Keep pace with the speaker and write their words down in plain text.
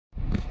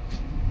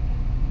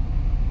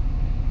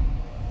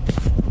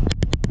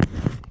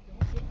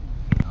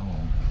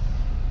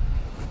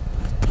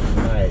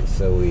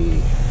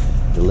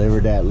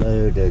delivered that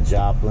load to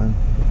Joplin,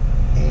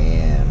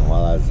 and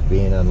while I was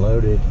being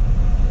unloaded,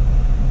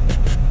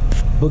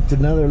 booked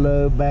another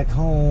load back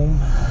home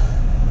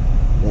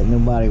that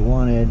nobody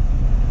wanted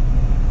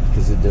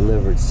because it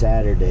delivered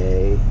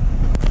Saturday.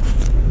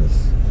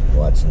 Just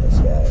watching this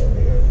guy over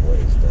here, what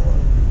he's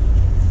doing.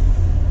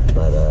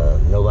 But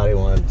nobody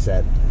wanted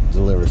to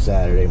deliver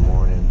Saturday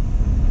morning,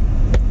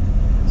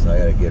 so I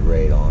got a good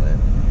rate on it.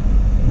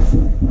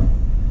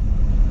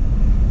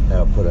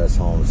 That'll put us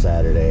home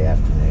Saturday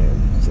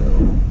afternoon, so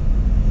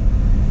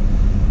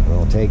we're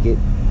gonna take it.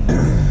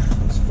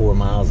 It's 4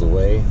 miles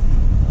away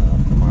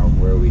from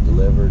where we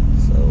delivered,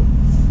 so,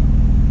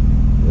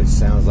 which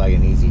sounds like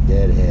an easy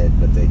deadhead,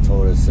 but they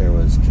told us there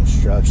was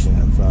construction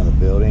in front of the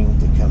building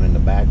to come in the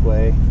back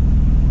way.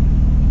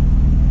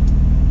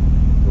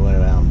 We went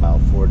around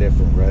about 4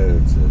 different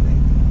roads, and they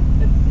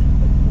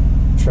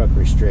truck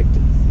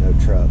restricted, no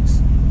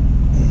trucks.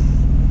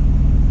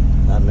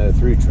 Not no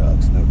through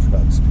trucks, no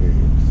trucks,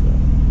 period. So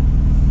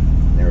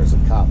there was a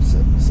cop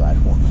sitting beside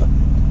one.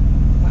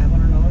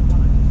 $500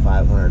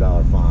 fine.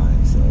 $500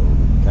 fine. So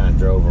we kind of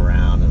drove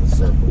around in a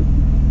circle,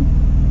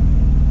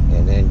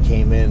 and then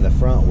came in the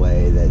front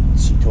way that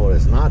she told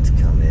us not to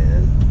come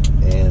in,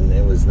 and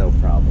it was no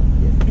problem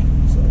getting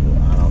in. So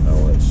I don't know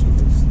what she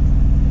was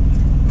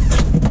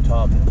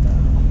talking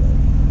about.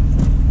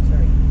 But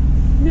Sorry.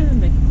 No,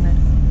 making that.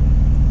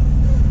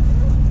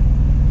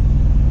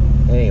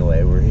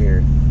 Anyway, we're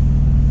here.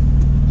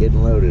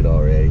 Getting loaded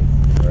already.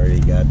 Already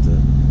got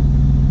the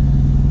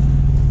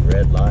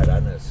red light. I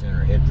no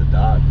sooner hit the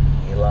dock,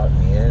 he locked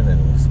me in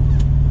and was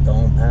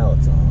throwing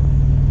pallets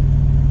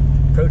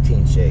on.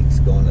 Protein shakes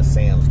going to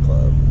Sam's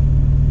Club.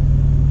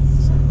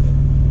 So,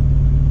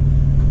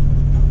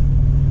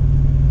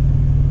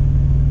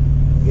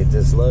 get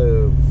this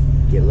load,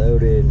 get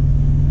loaded,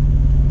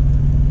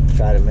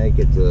 try to make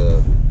it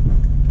to,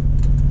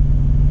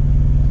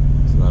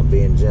 it's not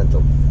being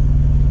gentle.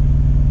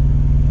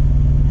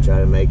 Try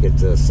to make it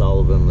to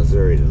Sullivan,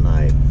 Missouri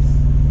tonight.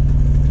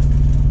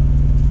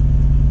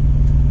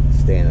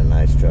 Stay in a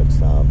nice truck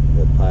stop.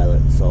 The Pilot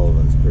in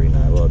Sullivan's pretty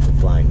nice. Well, it's a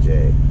Flying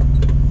J.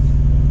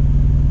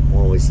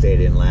 One we stayed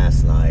in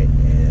last night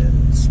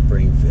in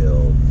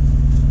Springfield.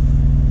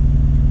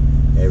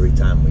 Every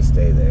time we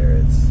stay there,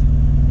 it's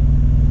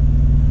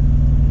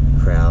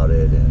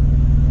crowded and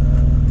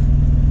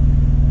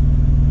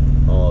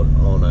all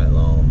night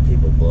long.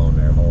 People blowing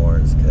their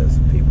horns because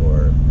people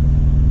are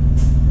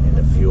in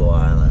the fuel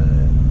island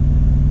and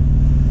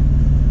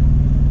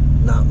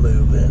not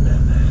moving,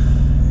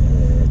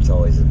 and it's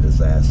always a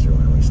disaster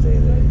when we stay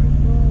there.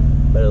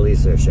 But at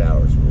least their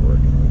showers were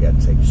working. We got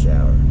to take a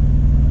shower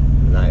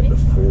the night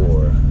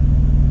before.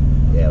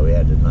 Yeah, we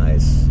had the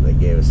nice, they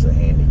gave us a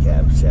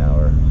handicapped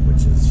shower,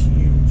 which is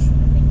huge.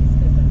 I think it's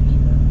because of me,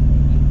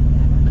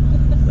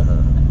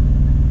 though.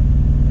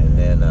 And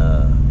then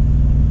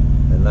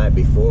the night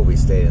before we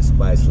stayed in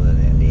Spiceland,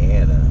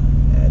 Indiana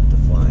at the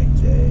Flying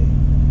J.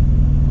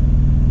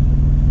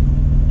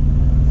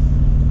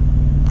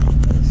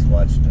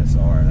 Watching this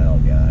R&L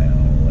guy, I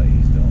don't know what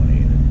he's doing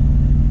either.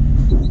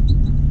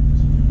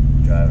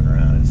 Driving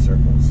around in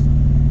circles.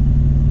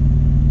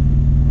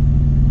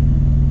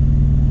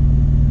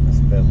 Must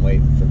have been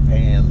waiting for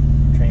Pam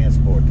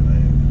Transport to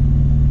move.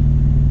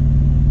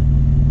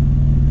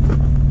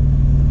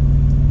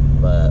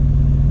 But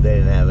they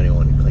didn't have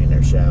anyone to clean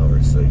their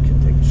showers, so you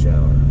couldn't take a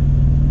shower.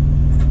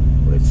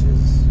 Which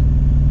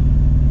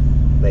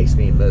makes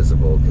me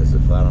miserable, because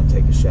if I don't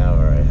take a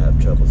shower, I have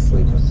trouble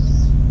sleeping.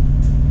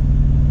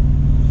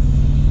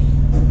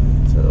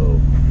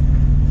 So,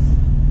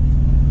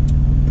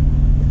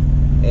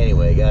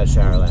 anyway, got a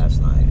shower last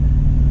night,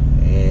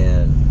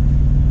 and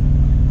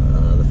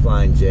the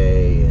Flying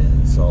J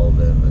in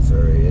Sullivan,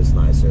 Missouri is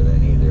nicer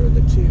than either of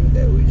the two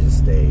that we just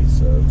stayed,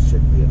 so it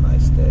should be a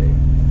nice day.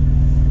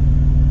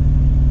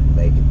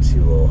 Make it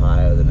to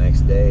Ohio the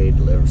next day,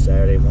 deliver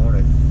Saturday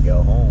morning,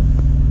 go home.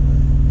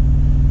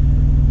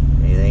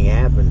 Anything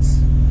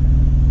happens,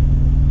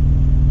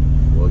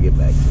 we'll get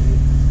back to you.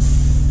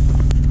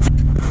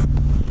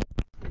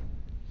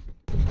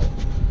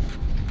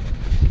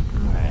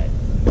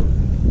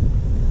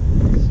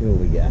 What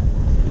we got?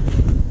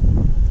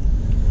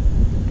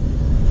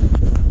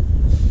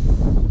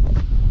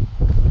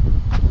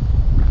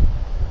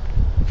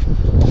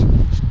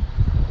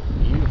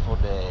 Beautiful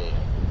day,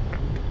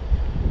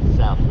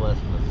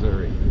 Southwest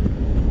Missouri.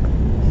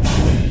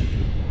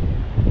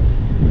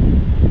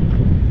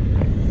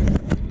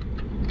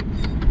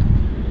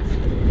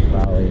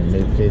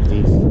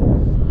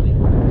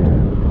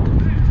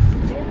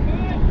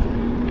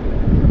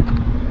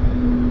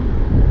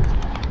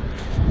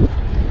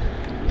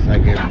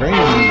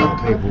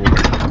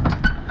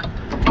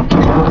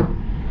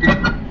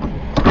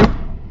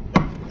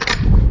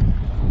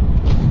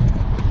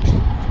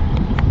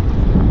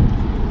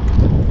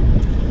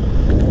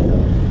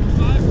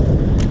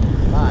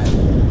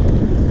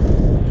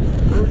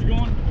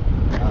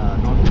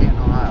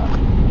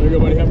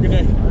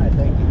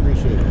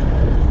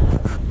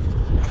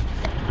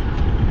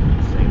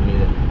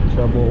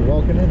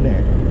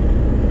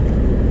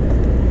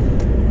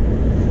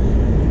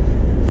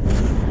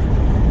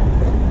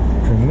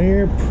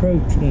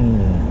 protein.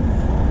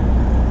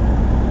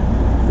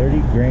 30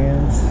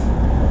 grams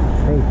of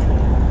protein.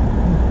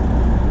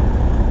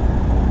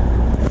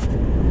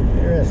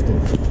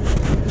 Interesting.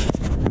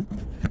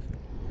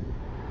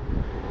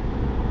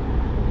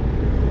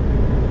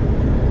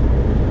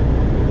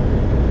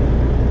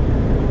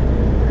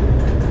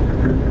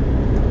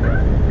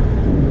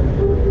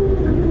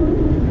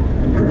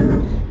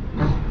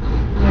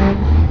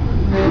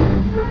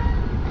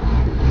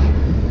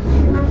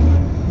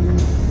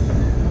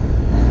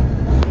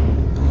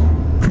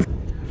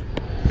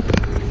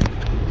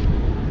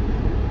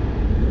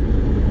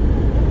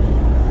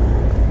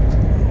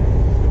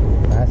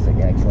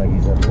 Acts like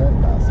he's upset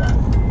about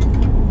something.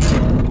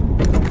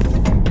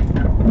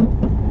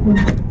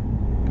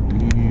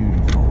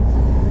 Beautiful.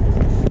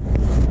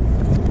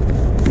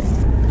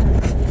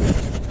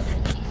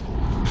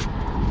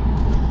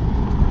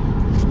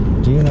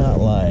 Do not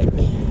like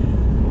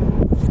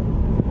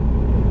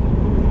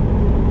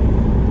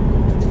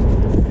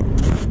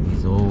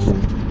these old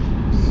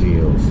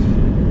seals.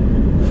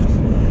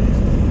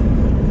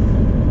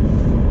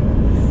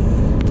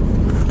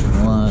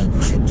 One,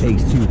 it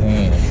takes two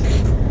hands.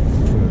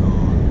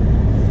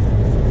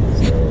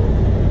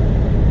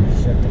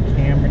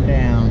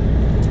 Down,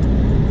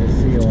 the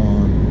seal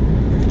on,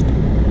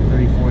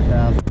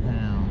 34,000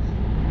 pounds.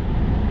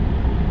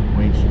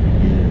 Weight should be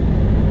good.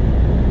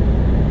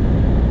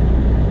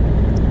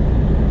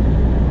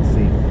 Let's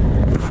see.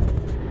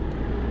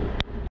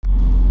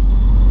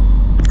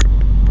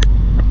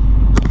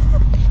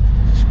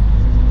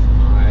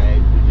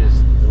 Alright, we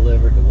just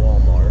delivered to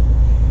Walmart.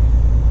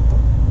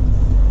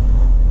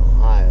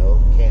 Ohio,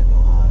 Canton,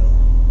 Ohio.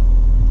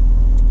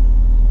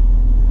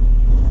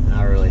 And I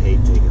really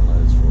hate taking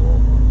loads for Walmart.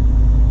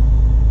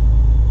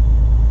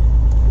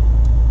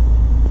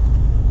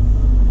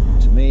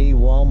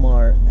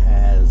 Walmart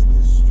has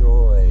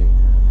destroyed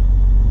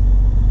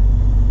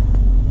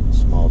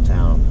small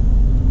town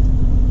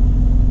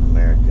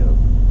America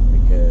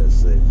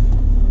because in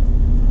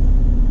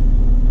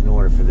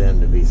order for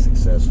them to be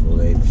successful,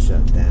 they've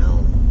shut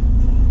down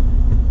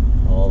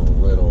all the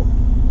little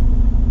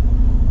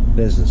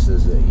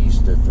businesses that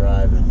used to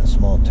thrive in the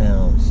small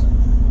towns.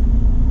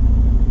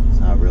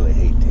 So I really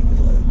hate taking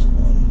loads for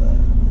them,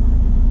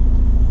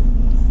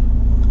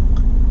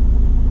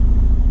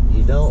 but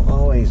you don't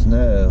always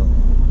know